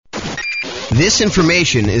This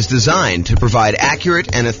information is designed to provide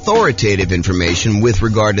accurate and authoritative information with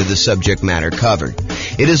regard to the subject matter covered.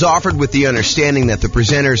 It is offered with the understanding that the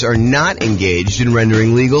presenters are not engaged in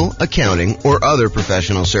rendering legal, accounting, or other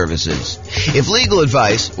professional services. If legal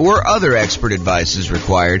advice or other expert advice is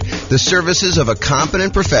required, the services of a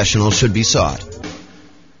competent professional should be sought.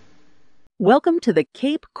 Welcome to the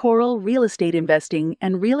Cape Coral Real Estate Investing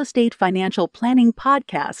and Real Estate Financial Planning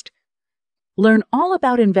Podcast. Learn all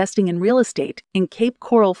about investing in real estate in Cape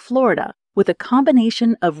Coral, Florida, with a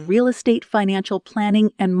combination of real estate financial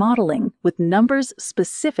planning and modeling with numbers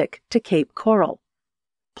specific to Cape Coral.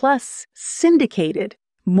 Plus, syndicated,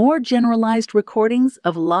 more generalized recordings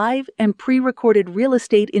of live and pre-recorded real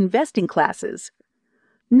estate investing classes.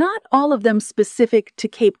 Not all of them specific to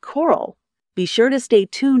Cape Coral. Be sure to stay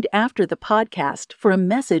tuned after the podcast for a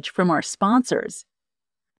message from our sponsors.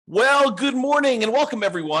 Well, good morning and welcome,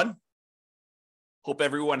 everyone. Hope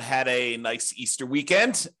everyone had a nice Easter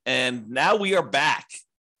weekend, and now we are back.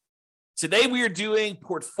 Today we are doing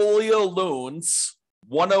Portfolio Loans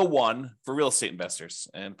 101 for real estate investors,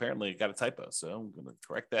 and apparently I got a typo, so I'm going to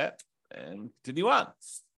correct that and continue on.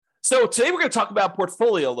 So today we're going to talk about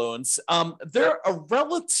portfolio loans. They're a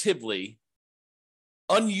relatively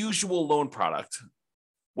unusual loan product.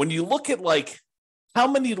 When you look at like how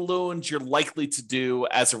many loans you're likely to do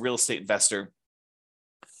as a real estate investor,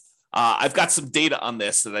 I've got some data on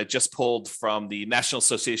this that I just pulled from the National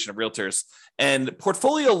Association of Realtors, and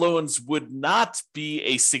portfolio loans would not be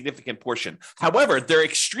a significant portion. However, they're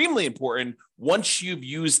extremely important once you've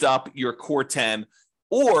used up your core 10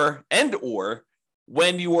 or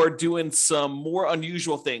when you are doing some more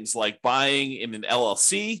unusual things like buying in an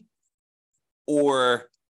LLC or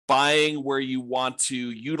buying where you want to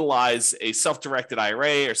utilize a self-directed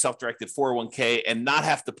IRA or self-directed 401k and not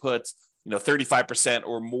have to put 35%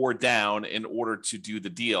 or more down in order to do the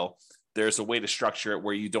deal. There's a way to structure it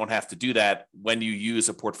where you don't have to do that when you use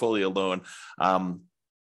a portfolio loan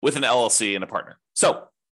with an LLC and a partner. So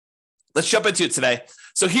let's jump into it today.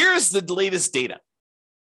 So here's the latest data.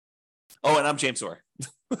 Oh, and I'm James Orr,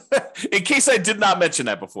 in case I did not mention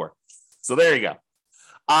that before. So there you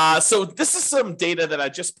go. So this is some data that I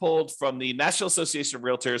just pulled from the National Association of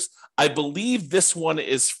Realtors. I believe this one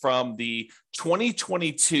is from the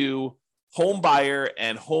 2022 home buyer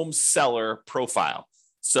and home seller profile.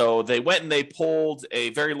 So they went and they polled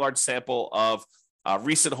a very large sample of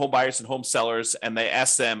recent home buyers and home sellers, and they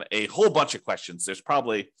asked them a whole bunch of questions. There's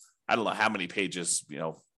probably, I don't know how many pages,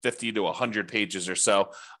 50 to 100 pages or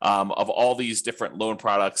so of all these different loan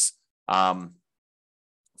products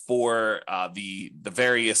for the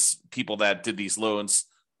various people that did these loans.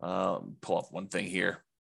 Pull up one thing here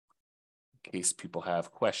in case people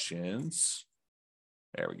have questions.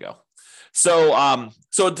 There we go. So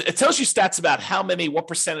it tells you stats about what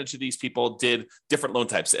percentage of these people did different loan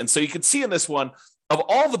types. And so you can see in this one, of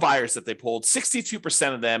all the buyers that they polled,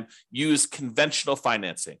 62% of them used conventional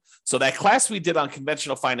financing. So that class we did on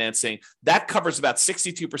conventional financing, that covers about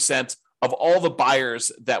 62% of all the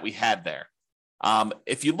buyers that we had there.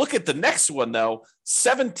 If you look at the next one, though,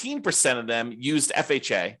 17% of them used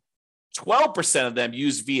FHA, 12% of them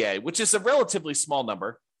used VA, which is a relatively small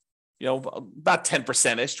number, about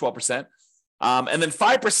 10%-ish, 12%. And then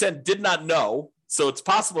 5% did not know. So it's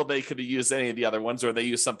possible they could have used any of the other ones or they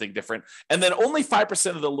used something different. And then only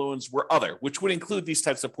 5% of the loans were other, which would include these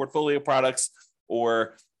types of portfolio products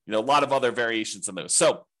or, a lot of other variations on those.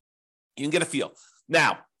 So you can get a feel.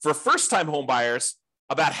 Now, for first-time home buyers,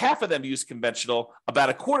 about half of them used conventional, about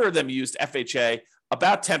a quarter of them used FHA,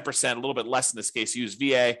 about 10%, a little bit less in this case, used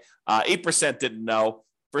VA, 8% didn't know.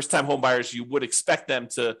 First-time home buyers, you would expect them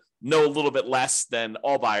to know a little bit less than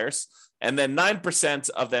all buyers. And then 9%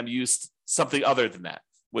 of them used something other than that,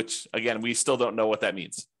 which, again, we still don't know what that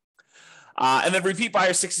means. And then repeat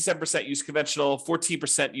buyers, 67% used conventional,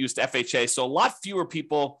 14% used FHA. So a lot fewer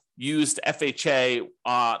people used FHA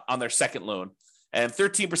on their second loan. And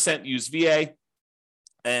 13% used VA.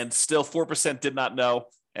 And still 4% did not know,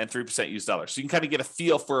 and 3% used others. So you can kind of get a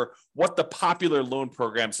feel for what the popular loan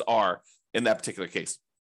programs are in that particular case.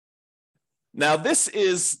 Now, this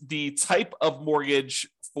is the type of mortgage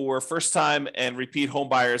for first-time and repeat home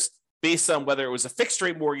buyers based on whether it was a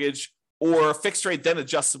fixed-rate mortgage or fixed rate then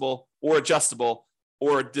adjustable,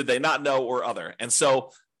 or did they not know, or other. And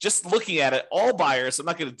so just looking at it, all buyers, I'm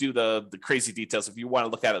not going to do the crazy details. If you want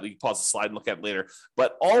to look at it, you can pause the slide and look at it later.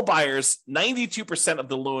 But all buyers, 92% of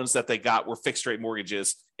the loans that they got were fixed rate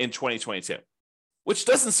mortgages in 2022, which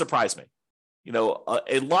doesn't surprise me.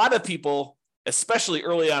 A lot of people, especially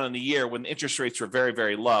early on in the year when interest rates were very,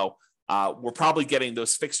 very low, were probably getting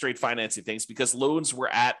those fixed rate financing things because loans were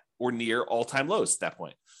at or near all-time lows at that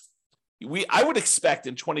point. I would expect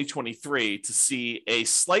in 2023 to see a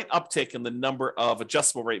slight uptick in the number of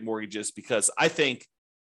adjustable rate mortgages, because I think,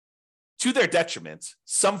 to their detriment,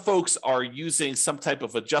 some folks are using some type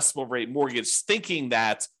of adjustable rate mortgage thinking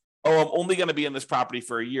that, oh, I'm only going to be in this property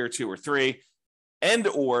for a year or two or three, and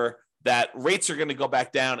or that rates are going to go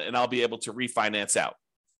back down and I'll be able to refinance out.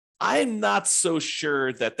 I'm not so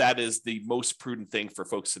sure that that is the most prudent thing for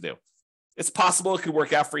folks to do. It's possible it could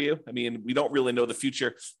work out for you. I mean, we don't really know the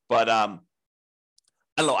future, but I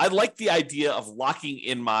don't know. I like the idea of locking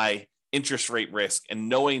in my interest rate risk and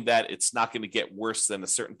knowing that it's not going to get worse than a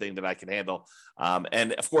certain thing that I can handle.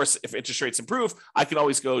 And of course, if interest rates improve, I can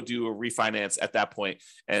always go do a refinance at that point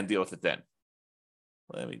and deal with it then.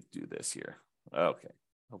 Let me do this here. Okay.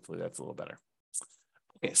 Hopefully that's a little better.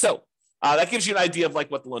 Okay. So that gives you an idea of like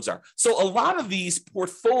what the loans are. So a lot of these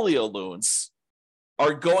portfolio loans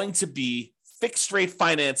are going to be fixed rate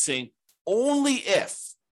financing only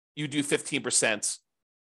if you do 15%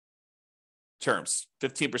 terms,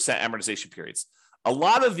 15% amortization periods. A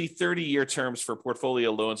lot of the 30-year terms for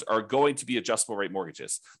portfolio loans are going to be adjustable rate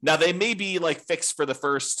mortgages. Now, they may be like fixed for the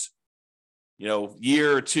first,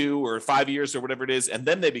 year or 2 or 5 years or whatever it is, and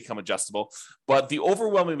then they become adjustable. But the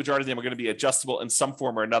overwhelming majority of them are going to be adjustable in some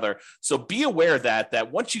form or another. So be aware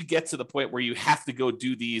that once you get to the point where you have to go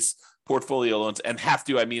do these portfolio loans, and have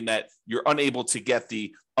to, I mean that you're unable to get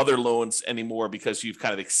the other loans anymore because you've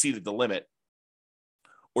kind of exceeded the limit,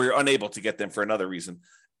 or you're unable to get them for another reason,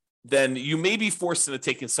 then you may be forced into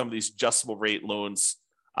taking some of these adjustable rate loans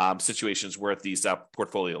situations worth these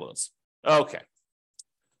portfolio loans. Okay.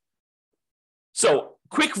 So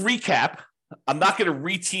quick recap. I'm not going to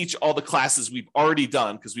reteach all the classes we've already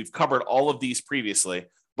done because we've covered all of these previously,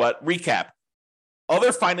 but recap.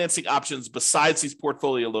 Other financing options besides these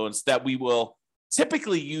portfolio loans that we will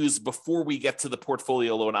typically use before we get to the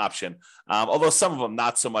portfolio loan option, although some of them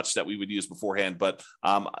not so much that we would use beforehand, but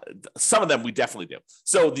some of them we definitely do.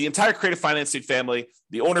 So the entire creative financing family,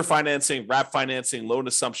 the owner financing, wrap financing, loan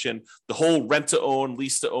assumption, the whole rent-to-own,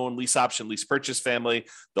 lease option, lease purchase family,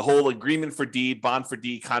 the whole agreement for deed, bond for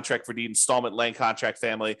deed, contract for deed, installment land contract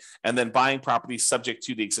family, and then buying properties subject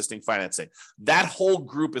to the existing financing. That whole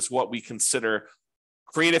group is what we consider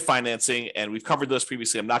creative financing, and we've covered those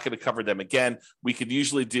previously. I'm not going to cover them again. We could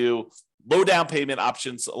usually do low down payment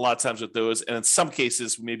options a lot of times with those, and in some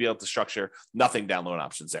cases, we may be able to structure nothing down loan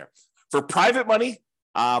options there. For private money,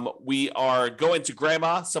 we are going to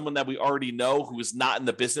grandma, someone that we already know who is not in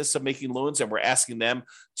the business of making loans, and we're asking them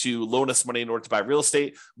to loan us money in order to buy real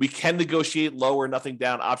estate. We can negotiate low or nothing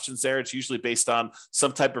down options there. It's usually based on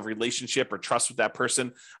some type of relationship or trust with that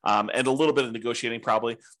person, and a little bit of negotiating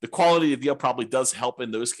probably. The quality of the deal probably does help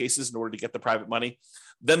in those cases in order to get the private money.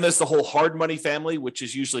 Then there's the whole hard money family, which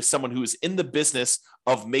is usually someone who is in the business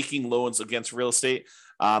of making loans against real estate.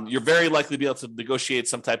 You're very likely to be able to negotiate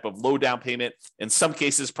some type of low down payment. In some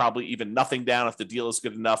cases, probably even nothing down if the deal is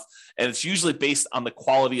good enough. And it's usually based on the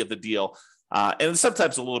quality of the deal. And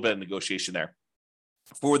sometimes a little bit of negotiation there.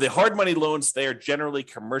 For the hard money loans, they are generally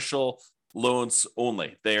commercial loans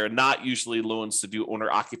only. They are not usually loans to do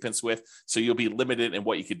owner occupants with. So you'll be limited in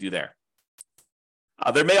what you could do there.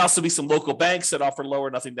 There may also be some local banks that offer low or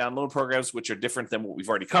nothing down loan programs, which are different than what we've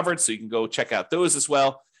already covered. So you can go check out those as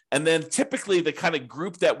well. And then typically the kind of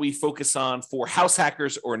group that we focus on for house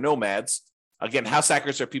hackers or nomads, again, house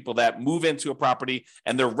hackers are people that move into a property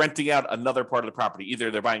and they're renting out another part of the property. Either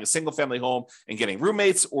they're buying a single family home and getting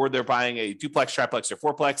roommates, or they're buying a duplex, triplex, or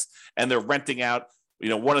fourplex, and they're renting out,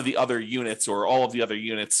 one of the other units or all of the other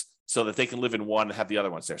units so that they can live in one and have the other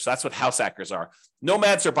ones there. So that's what house hackers are.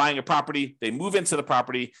 Nomads are buying a property. They move into the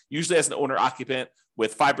property, usually as an owner occupant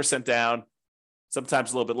with 5% down,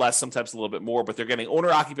 sometimes a little bit less, sometimes a little bit more, but they're getting owner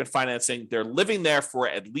occupant financing. They're living there for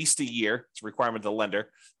at least a year. It's a requirement of the lender.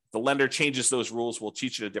 The lender changes those rules. We'll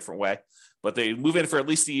teach it a different way, but they move in for at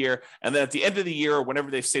least a year. And then at the end of the year, or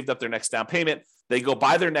whenever they've saved up their next down payment, they go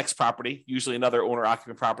buy their next property, usually another owner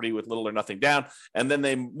occupant property with little or nothing down. And then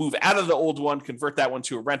they move out of the old one, convert that one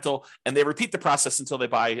to a rental, and they repeat the process until they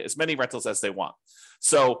buy as many rentals as they want.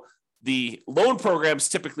 So the loan programs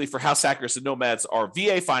typically for house hackers and nomads are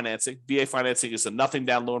VA financing. VA financing is a nothing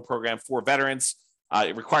down loan program for veterans.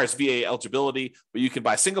 It requires VA eligibility, but you can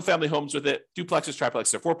buy single family homes with it, duplexes,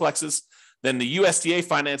 triplexes, or fourplexes. Then the USDA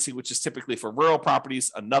financing, which is typically for rural properties,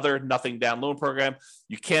 another nothing down loan program.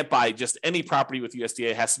 You can't buy just any property with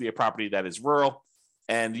USDA. It has to be a property that is rural,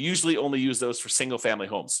 and usually only use those for single family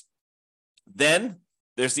homes. Then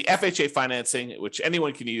there's the FHA financing, which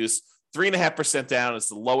anyone can use. 3.5% down is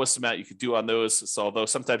the lowest amount you could do on those. So although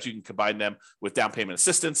sometimes you can combine them with down payment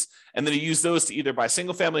assistance, and then you use those to either buy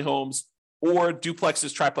single family homes or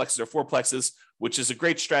duplexes, triplexes, or fourplexes which is a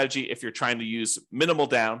great strategy if you're trying to use minimal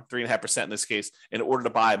down, 3.5% in this case, in order to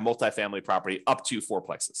buy multifamily property up to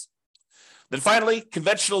fourplexes. Then finally,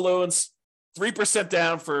 conventional loans, 3%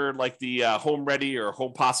 down for like the Home Ready or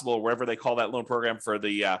Home Possible, or wherever they call that loan program for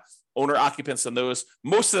the owner occupants on those.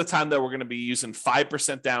 Most of the time, though, we're going to be using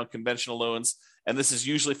 5% down conventional loans. And this is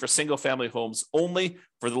usually for single family homes only.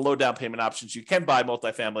 For the low down payment options, you can buy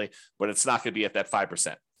multifamily, but it's not going to be at that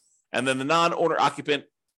 5%. And then the non-owner occupant,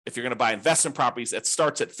 if you're going to buy investment properties, it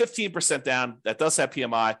starts at 15% down. That does have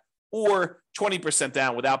PMI, or 20%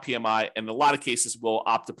 down without PMI. And in a lot of cases, we'll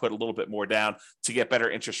opt to put a little bit more down to get better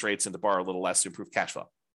interest rates and to borrow a little less to improve cash flow.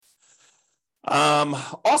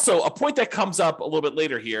 Also, a point that comes up a little bit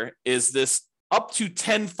later here is this up to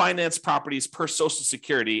 10 finance properties per Social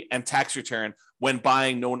Security and tax return when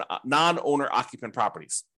buying non-owner occupant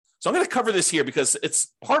properties. So I'm going to cover this here because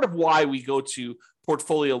it's part of why we go to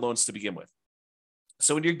portfolio loans to begin with.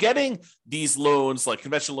 So when you're getting these loans, like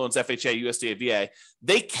conventional loans, FHA, USDA, VA,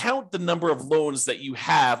 they count the number of loans that you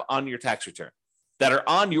have on your tax return that are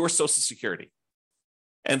on your Social Security.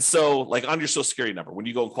 And so like on your Social Security number, when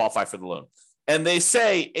you go and qualify for the loan. And they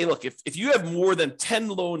say, hey, look, if you have more than 10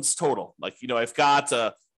 loans total, like, I've got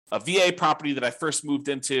a VA property that I first moved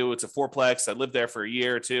into. It's a fourplex. I lived there for a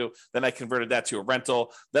year or two. Then I converted that to a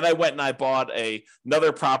rental. Then I went and I bought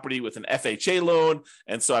another property with an FHA loan.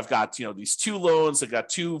 And so I've got, these 2 loans. I got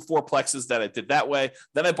 2 fourplexes that I did that way.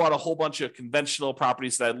 Then I bought a whole bunch of conventional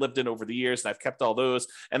properties that I lived in over the years, and I've kept all those.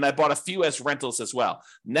 And I bought a few as rentals as well.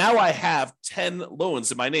 Now I have 10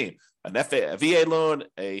 loans in my name. A VA loan,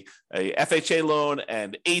 a FHA loan,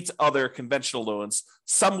 and 8 other conventional loans,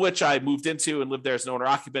 some which I moved into and lived there as an owner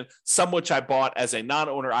occupant, some which I bought as a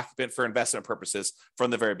non-owner occupant for investment purposes from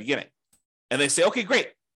the very beginning. And they say, okay, great.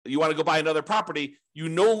 You want to go buy another property. You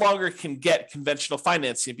no longer can get conventional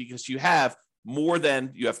financing because you have 10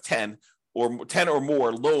 or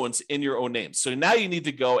more loans in your own name. So now you need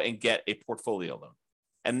to go and get a portfolio loan.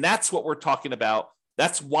 And that's what we're talking about.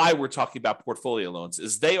 That's why we're talking about portfolio loans,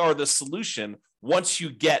 is they are the solution once you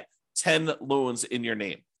get 10 loans in your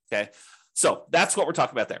name, okay? So that's what we're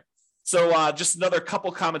talking about there. So just another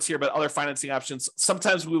couple comments here about other financing options.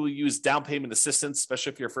 Sometimes we will use down payment assistance,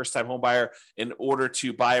 especially if you're a first-time home buyer, in order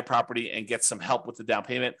to buy a property and get some help with the down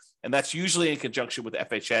payment. And that's usually in conjunction with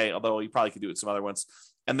FHA, although you probably could do it with some other ones.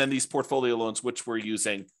 And then these portfolio loans, which we're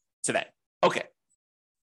using today. Okay,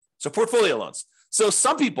 so portfolio loans. So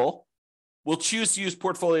some people will choose to use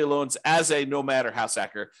portfolio loans as a nomad or house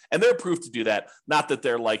hacker, and they're approved to do that. Not that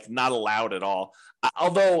they're like not allowed at all.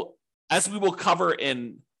 Although, as we will cover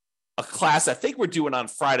in a class I think we're doing on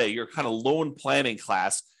Friday, your kind of loan planning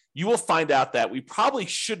class, you will find out that we probably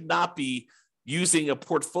should not be using a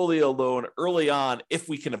portfolio loan early on if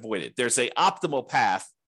we can avoid it. There's a optimal path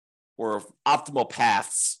or optimal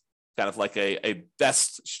paths, kind of like a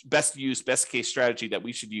best case strategy that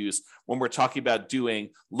we should use when we're talking about doing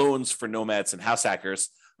loans for nomads and house hackers.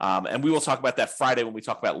 And we will talk about that Friday when we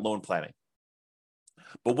talk about loan planning.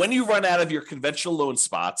 But when you run out of your conventional loan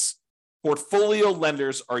spots, portfolio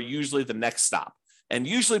lenders are usually the next stop. And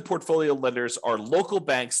usually portfolio lenders are local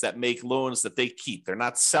banks that make loans that they keep. They're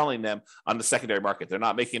not selling them on the secondary market. They're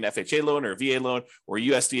not making an FHA loan or a VA loan or a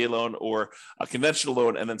USDA loan or a conventional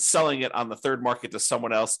loan and then selling it on the third market to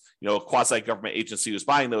someone else, a quasi-government agency who's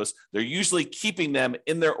buying those. They're usually keeping them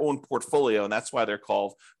in their own portfolio, and that's why they're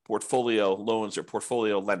called portfolio loans or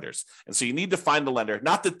portfolio lenders. And so you need to find the lender.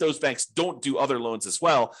 Not that those banks don't do other loans as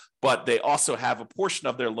well, but they also have a portion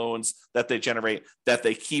of their loans that they generate that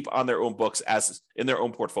they keep on their own books as in their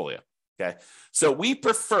own portfolio. Okay. So we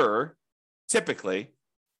prefer typically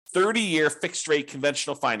 30-year fixed rate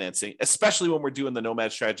conventional financing, especially when we're doing the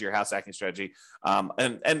nomad strategy or house hacking strategy,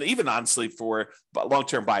 and even honestly for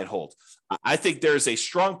long-term buy and hold. I think there's a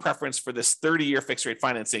strong preference for this 30-year fixed rate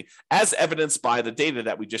financing, as evidenced by the data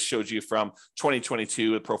that we just showed you from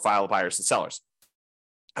 2022 with profile of buyers and sellers.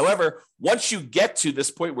 However, once you get to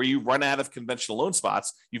this point where you run out of conventional loan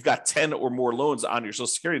spots, you've got 10 or more loans on your Social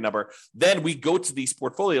Security number, then we go to these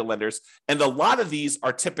portfolio lenders. And a lot of these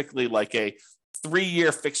are typically like a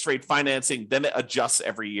 3-year fixed rate financing, then it adjusts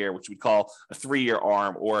every year, which we call a 3-year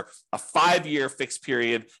ARM, or a 5-year fixed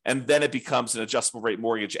period, and then it becomes an adjustable rate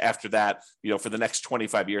mortgage after that, for the next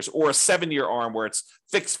 25 years, or a 7-year ARM where it's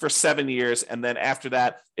fixed for 7 years, and then after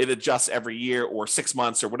that, it adjusts every year or 6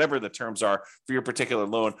 months or whatever the terms are for your particular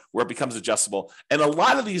loan, where it becomes adjustable. And a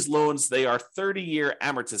lot of these loans, they are 30-year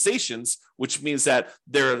amortizations, which means that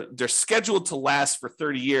they're scheduled to last for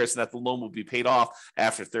 30 years and that the loan will be paid off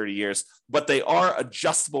after 30 years, but they are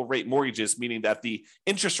adjustable rate mortgages, meaning that the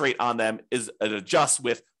interest rate on them is adjusts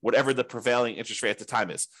with whatever the prevailing interest rate at the time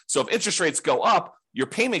is. So if interest rates go up, your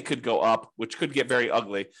payment could go up, which could get very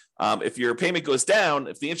ugly. If your payment goes down,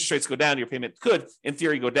 if the interest rates go down, your payment could, in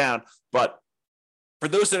theory, go down. But for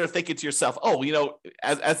those that are thinking to yourself, oh,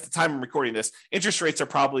 as the time I'm recording this, interest rates are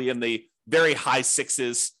probably in the very high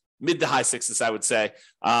sixes, mid to high sixes, I would say,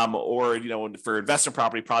 or for investment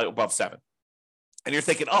property, probably above 7. And you're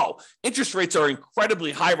thinking, oh, interest rates are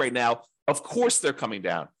incredibly high right now. Of course they're coming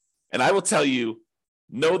down. And I will tell you,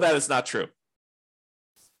 no, that is not true.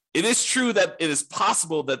 It is true that it is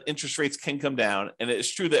possible that interest rates can come down, and it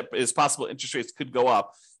is true that it is possible interest rates could go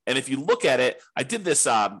up. And if you look at it, I did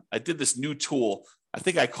this new tool. I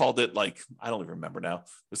think I called it I don't even remember now.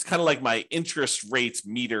 It was kind of like my interest rates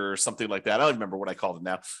meter or something like that. I don't remember what I called it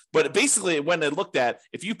now. But basically, when I looked at,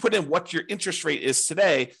 if you put in what your interest rate is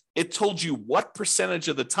today, it told you what percentage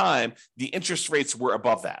of the time the interest rates were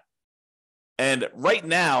above that. And right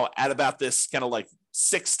now, at about this kind of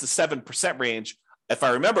 6 to 7% range, if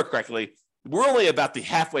I remember correctly, we're only about the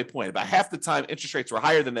halfway point. About half the time interest rates were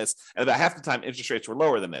higher than this, and about half the time interest rates were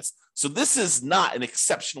lower than this. So this is not an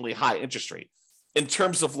exceptionally high interest rate. In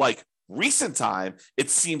terms of recent time, it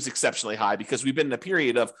seems exceptionally high because we've been in a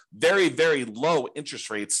period of very, very low interest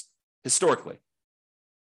rates historically.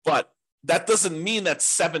 But that doesn't mean that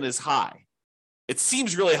 7 is high. It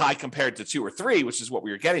seems really high compared to 2 or 3, which is what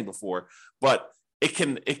we were getting before, but it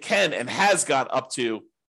can and has got up to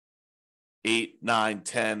 8, 9,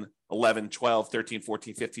 10, 11, 12, 13,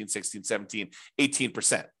 14, 15, 16, 17,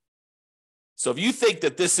 18%. So if you think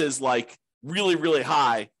that this is really, really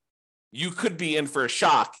high, you could be in for a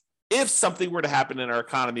shock if something were to happen in our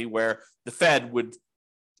economy where the Fed would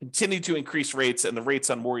continue to increase rates and the rates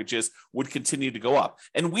on mortgages would continue to go up.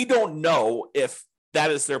 And we don't know if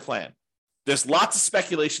that is their plan. There's lots of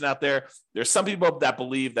speculation out there. There's some people that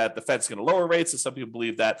believe that the Fed's going to lower rates, and some people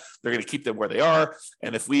believe that they're going to keep them where they are.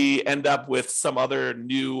 And if we end up with some other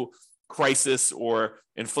new crisis or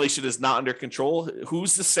inflation is not under control,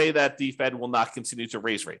 who's to say that the Fed will not continue to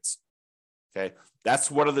raise rates? Okay,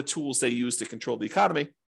 that's one of the tools they use to control the economy.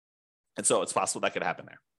 And so it's possible that could happen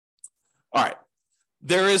there. All right.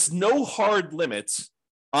 There is no hard limit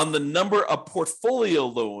on the number of portfolio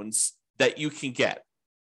loans that you can get,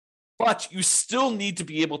 but you still need to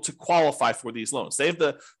be able to qualify for these loans. They have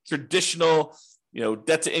the traditional,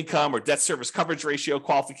 debt to income or debt service coverage ratio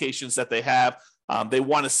qualifications that they have. They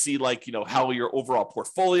want to see how your overall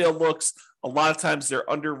portfolio looks. A lot of times their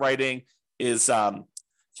underwriting is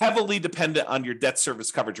heavily dependent on your debt service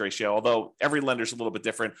coverage ratio, although every lender is a little bit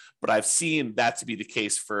different, but I've seen that to be the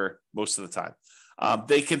case for most of the time.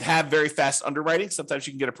 They can have very fast underwriting. Sometimes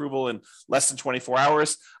you can get approval in less than 24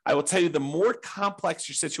 hours. I will tell you, the more complex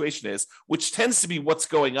your situation is, which tends to be what's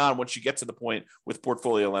going on once you get to the point with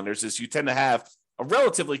portfolio lenders, is you tend to have a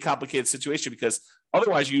relatively complicated situation because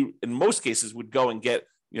otherwise you, in most cases, would go and get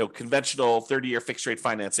conventional 30-year fixed rate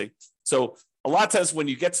financing. So a lot of times when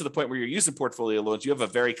you get to the point where you're using portfolio loans, you have a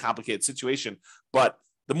very complicated situation. But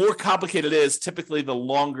the more complicated it is, typically the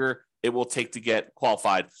longer it will take to get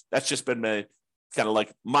qualified. That's just been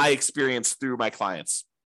my experience through my clients.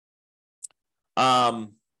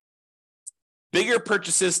 Bigger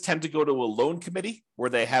purchases tend to go to a loan committee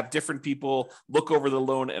where they have different people look over the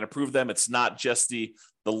loan and approve them. It's not just the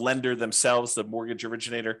lender themselves, the mortgage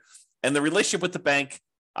originator. And the relationship with the bank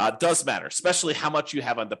does matter, especially how much you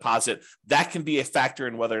have on deposit. That can be a factor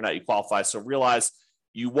in whether or not you qualify. So realize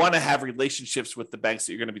you want to have relationships with the banks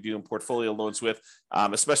that you're going to be doing portfolio loans with,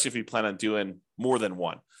 especially if you plan on doing more than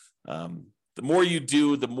one. The more you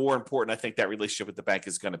do, the more important I think that relationship with the bank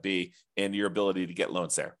is going to be in your ability to get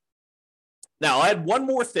loans there. Now, I had one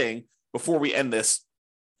more thing before we end this,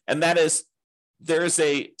 and that is there is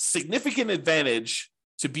a significant advantage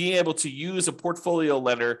to being able to use a portfolio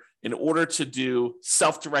lender in order to do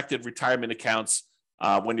self-directed retirement accounts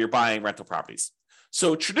when you're buying rental properties.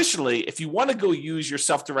 So traditionally, if you want to go use your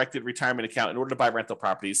self-directed retirement account in order to buy rental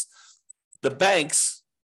properties, the banks,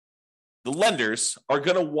 the lenders are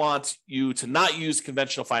going to want you to not use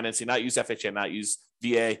conventional financing, not use FHA, not use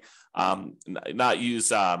VA, not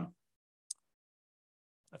use, I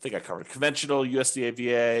think I covered conventional, USDA,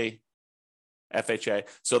 VA, FHA.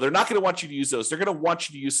 So they're not going to want you to use those. They're going to want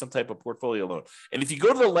you to use some type of portfolio loan. And if you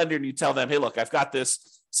go to the lender and you tell them, hey, look, I've got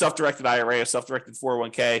this self-directed IRA or self-directed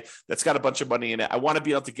 401k that's got a bunch of money in it. I want to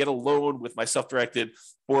be able to get a loan with my self-directed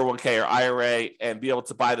 401k or IRA and be able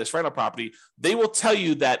to buy this rental property. They will tell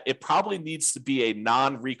you that it probably needs to be a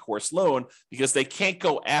non-recourse loan because they can't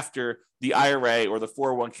go after the IRA or the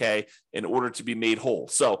 401k in order to be made whole.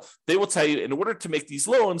 So they will tell you, in order to make these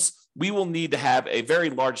loans, we will need to have a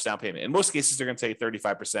very large down payment. In most cases, they're going to take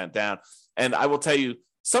 35% down. And I will tell you,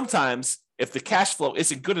 sometimes if the cash flow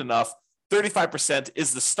isn't good enough, 35%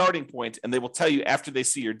 is the starting point, and they will tell you after they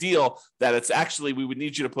see your deal that it's actually, we would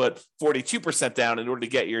need you to put 42% down in order to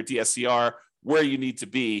get your DSCR where you need to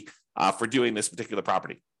be for doing this particular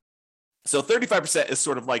property. So 35% is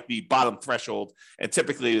sort of like the bottom threshold, and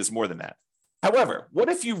typically it is more than that. However, what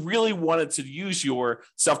if you really wanted to use your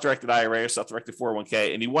self-directed IRA or self-directed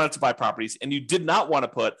 401k and you wanted to buy properties and you did not want to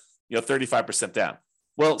put 35% down?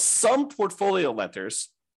 Well, some portfolio lenders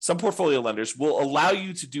will allow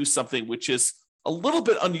you to do something which is a little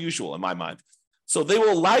bit unusual in my mind. So they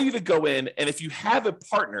will allow you to go in, and if you have a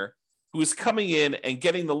partner who is coming in and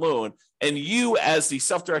getting the loan, and you as the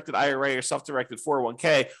self-directed IRA or self-directed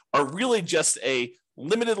 401k are really just a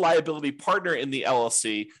limited liability partner in the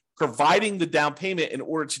LLC, providing the down payment in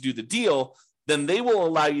order to do the deal, then they will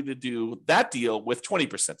allow you to do that deal with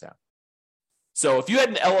 20% down. So if you had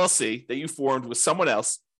an LLC that you formed with someone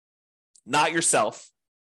else, not yourself,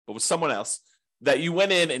 but with someone else, that you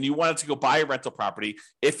went in and you wanted to go buy a rental property,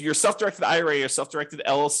 if your self-directed IRA or self-directed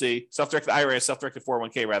LLC, self-directed IRA or self-directed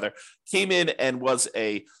 401k rather, came in and was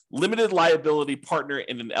a limited liability partner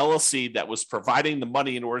in an LLC that was providing the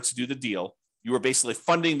money in order to do the deal, you were basically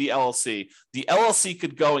funding the LLC. The LLC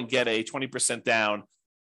could go and get a 20% down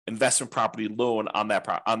investment property loan on the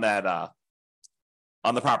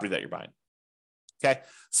property that you're buying. Okay,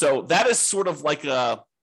 so that is sort of like an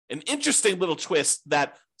interesting little twist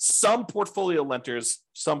that some portfolio lenders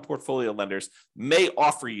may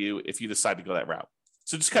offer you if you decide to go that route.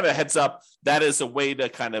 So just kind of a heads up, that is a way to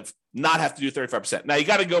kind of not have to do 35%. Now you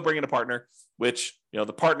got to go bring in a partner, which the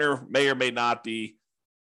partner may or may not be,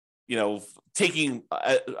 taking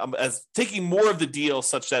more of the deal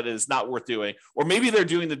such that it is not worth doing, or maybe they're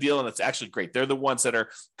doing the deal and it's actually great. They're the ones that are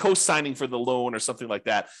co-signing for the loan or something like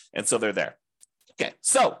that, and so they're there. Okay,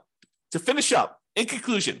 so to finish up, in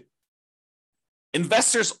conclusion,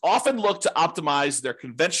 investors often look to optimize their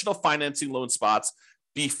conventional financing loan spots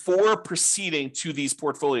before proceeding to these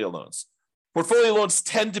portfolio loans. Portfolio loans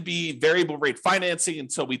tend to be variable rate financing,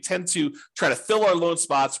 and so we tend to try to fill our loan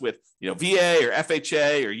spots with VA or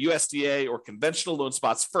FHA or USDA or conventional loan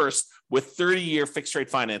spots first with 30-year fixed rate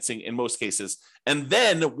financing in most cases. And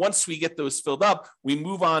then once we get those filled up, we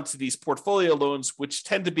move on to these portfolio loans, which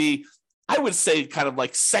tend to be, I would say, kind of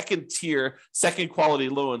like second tier, second quality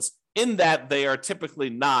loans, in that they are typically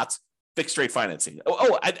not fixed rate financing.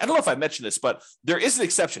 I don't know if I mentioned this, but there is an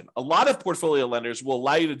exception. A lot of portfolio lenders will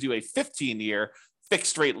allow you to do a 15-year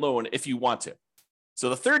fixed rate loan if you want to. So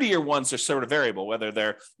the 30-year ones are sort of variable, whether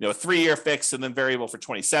they're 3-year fixed and then variable for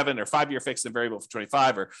 27, or 5-year fixed and variable for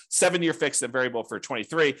 25, or 7-year fixed and variable for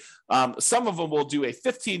 23. Some of them will do a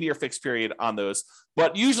 15-year fixed period on those,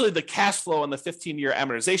 but usually the cash flow on the 15-year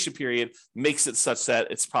amortization period makes it such that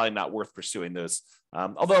it's probably not worth pursuing those.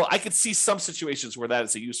 Although I could see some situations where that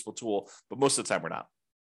is a useful tool, but most of the time we're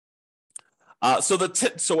not. So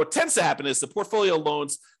what tends to happen is the portfolio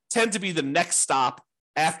loans tend to be the next stop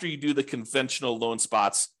after you do the conventional loan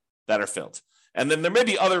spots that are filled. And then there may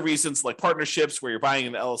be other reasons like partnerships where you're buying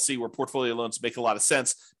an LLC where portfolio loans make a lot of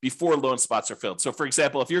sense before loan spots are filled. So for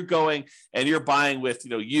example, if you're going and you're buying with,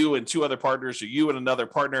 you and 2 other partners, or you and another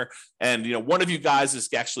partner, and, one of you guys is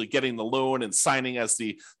actually getting the loan and signing as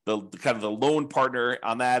the kind of the loan partner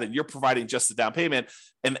on that, and you're providing just the down payment,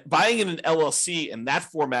 and buying in an LLC in that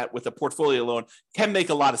format with a portfolio loan can make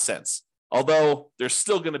a lot of sense. Although there's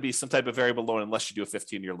still going to be some type of variable loan unless you do a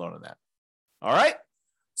 15-year loan on that. All right.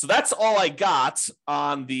 So that's all I got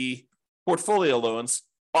on the portfolio loans.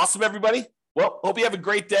 Awesome, everybody. Well, hope you have a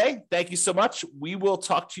great day. Thank you so much. We will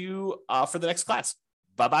talk to you for the next class.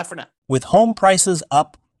 Bye-bye for now. With home prices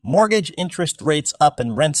up, mortgage interest rates up,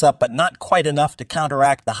 and rents up, but not quite enough to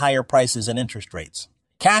counteract the higher prices and interest rates,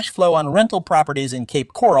 cash flow on rental properties in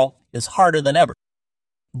Cape Coral is harder than ever.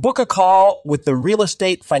 Book a call with the Real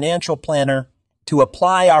Estate Financial Planner to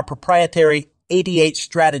apply our proprietary 88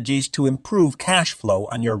 strategies to improve cash flow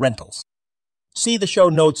on your rentals. See the show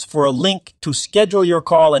notes for a link to schedule your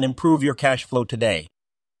call and improve your cash flow today.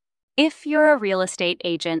 If you're a real estate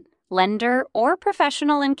agent, lender, or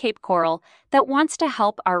professional in Cape Coral that wants to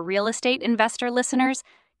help our real estate investor listeners,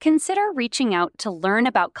 consider reaching out to learn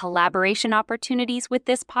about collaboration opportunities with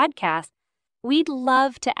this podcast. We'd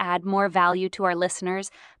love to add more value to our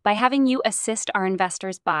listeners by having you assist our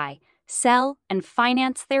investors buy, sell, and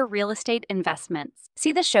finance their real estate investments.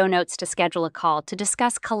 See the show notes to schedule a call to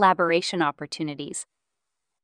discuss collaboration opportunities.